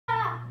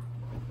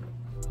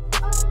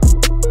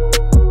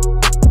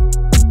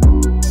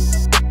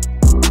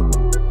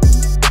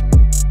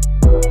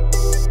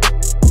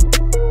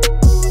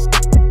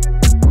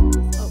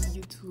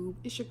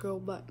girl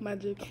Black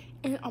Magic,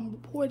 and I'm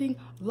reporting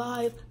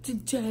live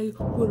today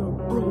with a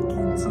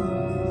broken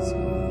TV.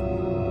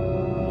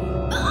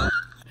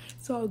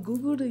 So I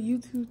googled a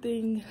YouTube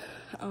thing,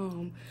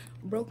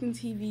 broken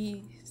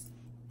TVs,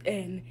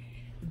 and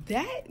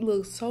that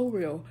looks so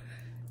real.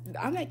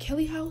 I'm at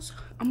Kelly's house.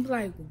 I'm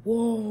like,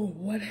 whoa,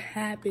 what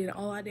happened?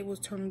 All I did was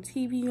turn the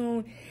TV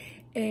on,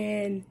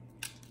 and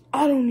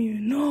I don't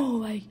even know,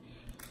 like,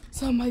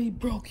 somebody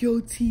broke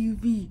your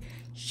TV.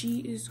 She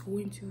is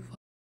going to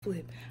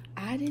flip.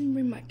 I didn't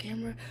bring my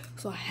camera,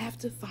 so I have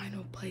to find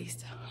a place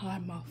to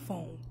hide my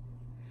phone.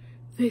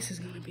 This is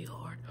gonna be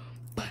hard,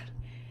 but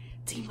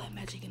Team Black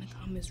Magic in the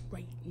comments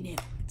right now.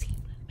 Team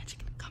Black Magic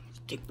in the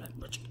comments. Team Black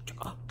Magic.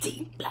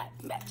 Team Black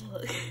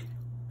Magic.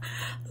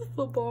 The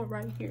football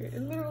right here.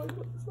 It literally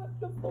looks like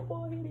the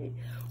football hit it.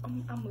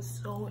 I'm gonna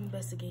so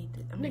investigate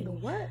this. Nigga,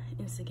 what?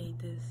 Instigate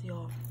this,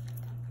 y'all.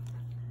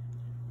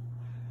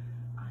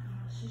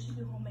 She should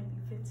be home maybe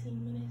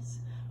 15 minutes.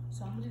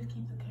 So I'm gonna just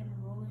keep the camera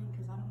rolling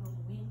because I don't know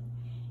when.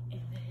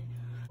 And then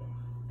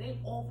they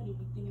all finna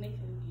be thinking they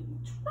finna get in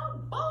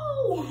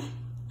trouble.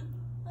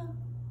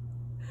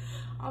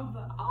 I'm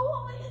like, oh, I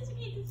want to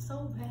instigate this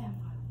so bad,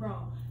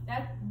 bro.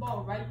 That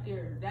ball right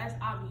there, that's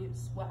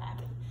obvious what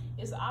happened.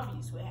 It's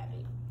obvious what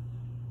happened.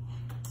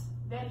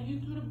 Daddy, you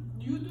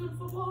threw the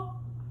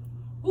football?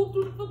 Who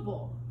threw the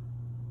football?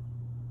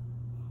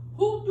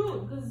 Who threw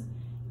it? Because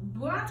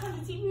when I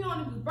turned the TV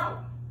on, it was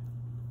broke.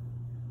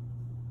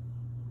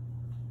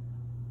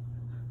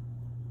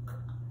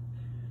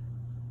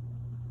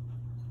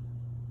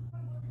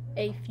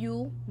 A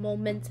few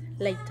moments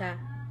later.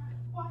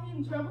 Why are you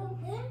in trouble?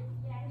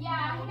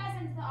 Yeah, he got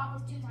sent to the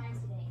office 2 times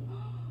today.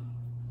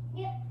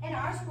 Yeah, and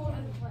our school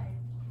doesn't play.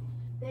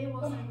 They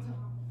will send him to the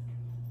office.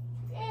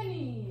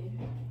 Danny!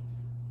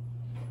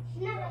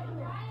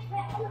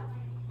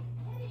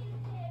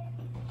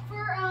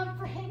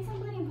 For hitting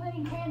somebody and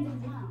putting hands in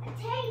his mouth.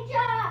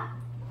 Artae'Ja!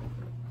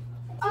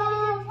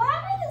 What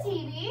happened to the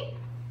TV?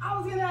 I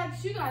was gonna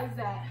ask you guys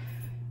that.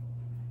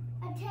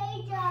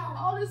 Artae'Ja!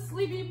 Oh, this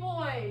sleepy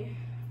boy.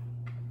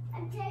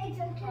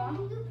 Artae'Ja, can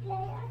you play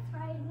us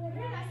right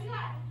here?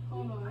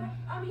 Hold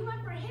on. He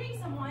went for hitting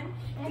someone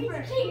and Did for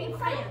you hitting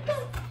find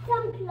friends.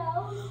 some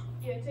clothes?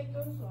 Yeah, take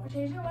those off.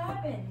 Artae'Ja, what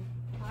happened?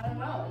 I don't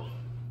know.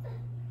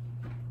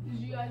 Did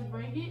you guys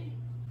break it?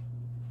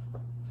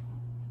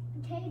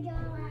 Artae'Ja,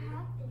 what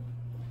happened?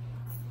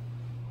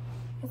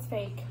 It's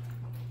fake.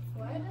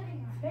 What?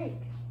 It's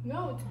fake.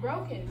 No, it's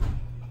broken.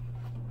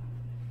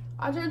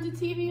 I turned the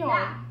TV on.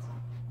 Yeah.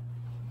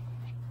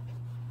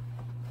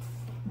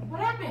 What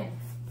happened?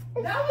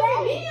 That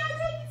was me. I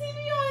turned the TV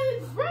on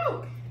and it's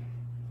broke.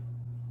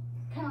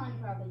 Colin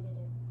probably did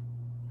it.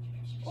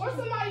 Or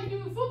somebody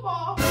doing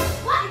football.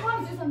 What? You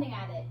probably do something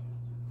at it.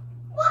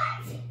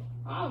 What?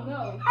 I don't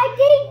know. I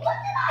did. What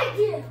did I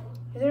do?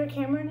 Is there a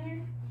camera in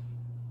here?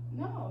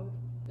 No.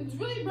 It's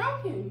really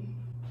broken.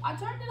 I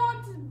turned it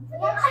on to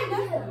watch What did I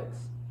do? Netflix.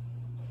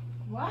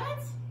 What?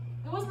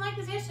 It wasn't like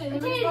this yesterday.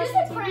 Artae'Ja, They this were is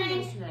watching a TV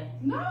prank. yesterday.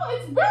 No,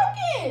 it's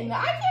broken. I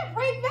can't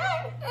break that.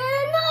 No.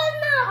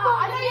 Oh,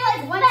 I thought you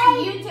like went to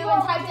YouTube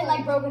and typed in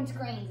like broken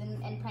screens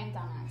and pranked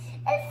on us.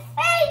 It's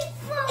fake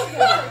broken.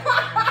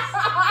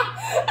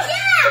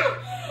 Yeah.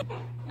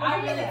 I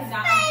really could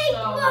not. Fake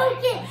So,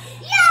 broken.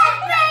 Yeah,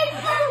 fake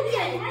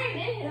broken. I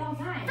did it all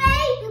the time.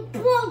 Fake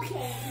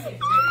broken.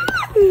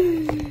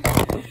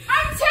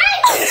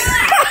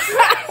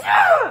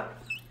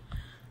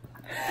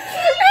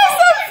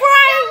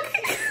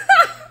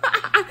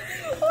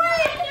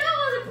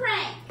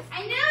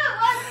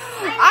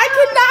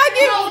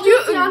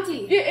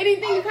 Get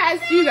anything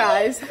past you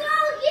guys. Broken,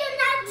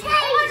 Oh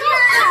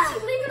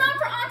Artae'Ja. leave it on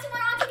for Auntie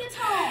when Auntie gets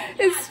home.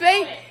 It's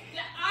fake.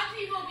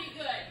 Auntie will be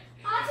good.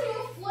 Auntie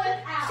will flip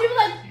out. She was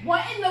like,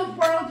 what in the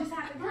world just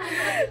happened?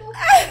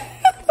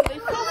 They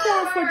popped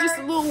off for just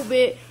a little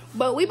bit,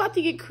 but we about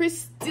to get Chris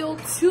still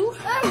too.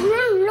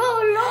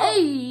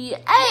 Hey. Hey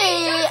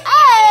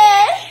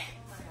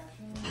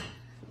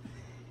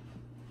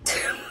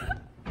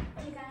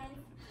guys,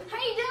 how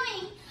you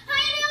doing?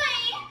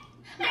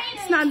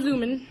 It's not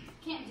zooming.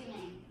 Can't zoom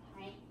in,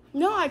 right?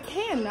 No, I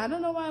can. I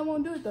don't know why I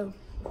won't do it though.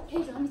 Okay,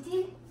 so let me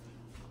see.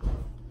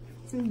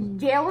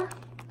 Jailer.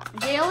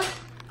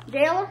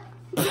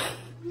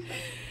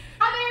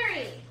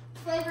 Strawberry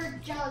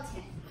flavored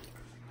gelatin.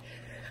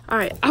 All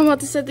right, I'm about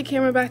to set the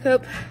camera back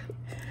up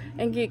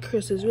and get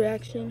Chris's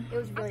reaction. It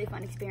was a really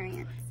fun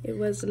experience. It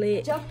was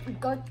lit.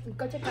 Go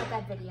check out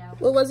that video.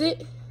 What was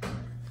it?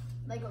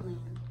 Legoland.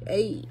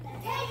 Hey.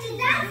 Artae'Ja,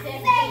 that's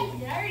fake.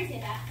 Did I already say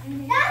that?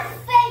 That's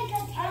fake,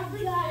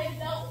 Artae'Ja.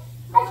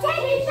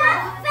 Artae'Ja,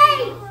 that's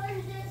fake.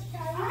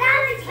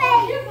 That's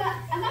fake.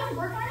 I'm about to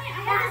work on it.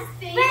 I have That's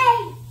this fake.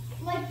 thing,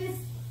 like this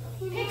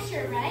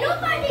picture, right?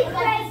 Nobody Like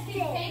breaks this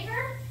it. paper,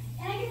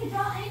 and I get to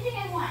draw anything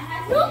I want. It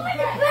has to Nobody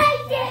be bright.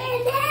 breaks it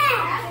in It has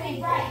half. to be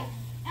bright.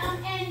 And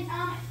put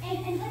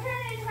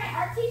it into my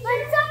art teacher. But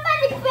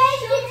somebody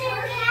breaks it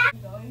in half.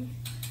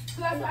 So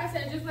that's why I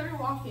said just let her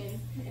walk in.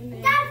 And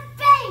then That's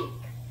fake.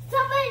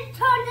 Somebody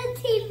turned the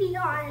TV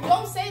on.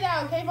 Don't say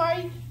that, okay,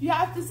 Vari? You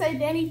have to say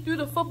Danny threw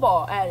the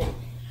football at it.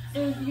 So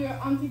if your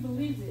auntie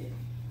believes it,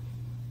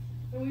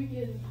 then we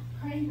can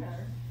prank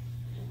her.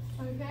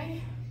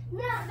 Okay?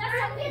 No, I'm gonna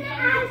ask Auntie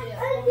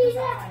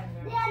that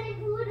Daddy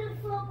threw the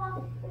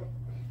football,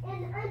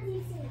 and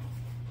Auntie said,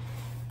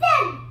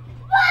 "Then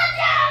watch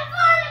out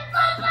for the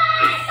football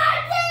and my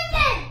TV."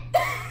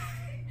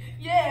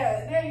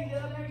 Yeah, there you go,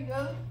 there you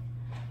go.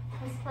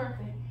 That's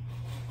perfect.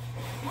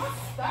 My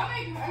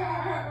stomach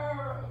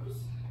hurts.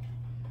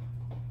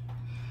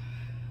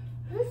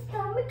 My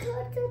stomach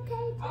hurts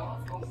today.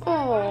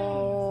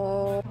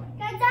 Oh.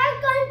 Guys, I'm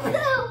going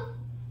to.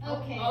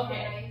 Okay.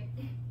 Okay.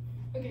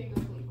 Okay,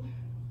 go sleep.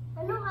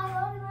 I know I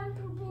already went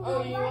to be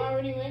Oh, you right,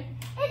 already went?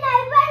 and I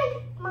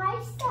raised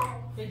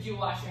myself. Did you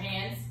wash your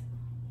hands?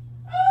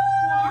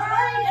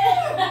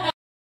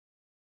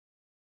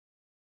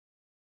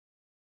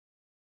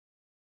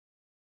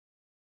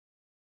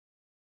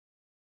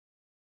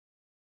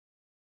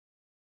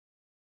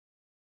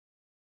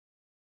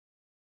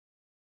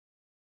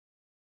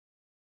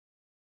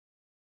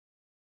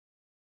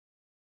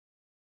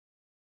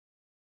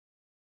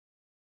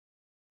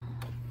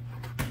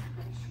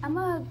 I'm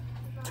gonna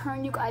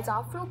turn you guys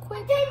off real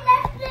quick They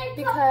left me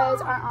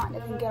because our aunt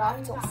doesn't get off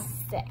until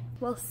 6.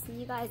 We'll see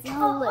you guys in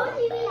a little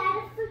bit.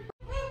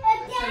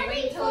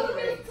 Daddy threw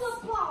the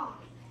football.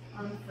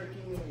 I'm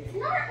freaking weird. It's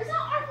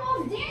not our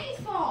fault. It's Danny's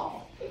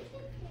fault.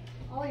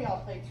 All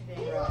y'all play too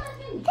damn rough.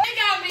 They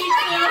got me too.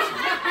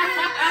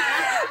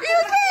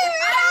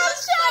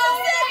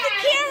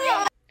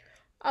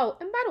 Oh,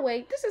 and by the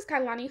way, this is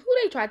Kailani, who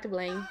they tried to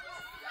blame.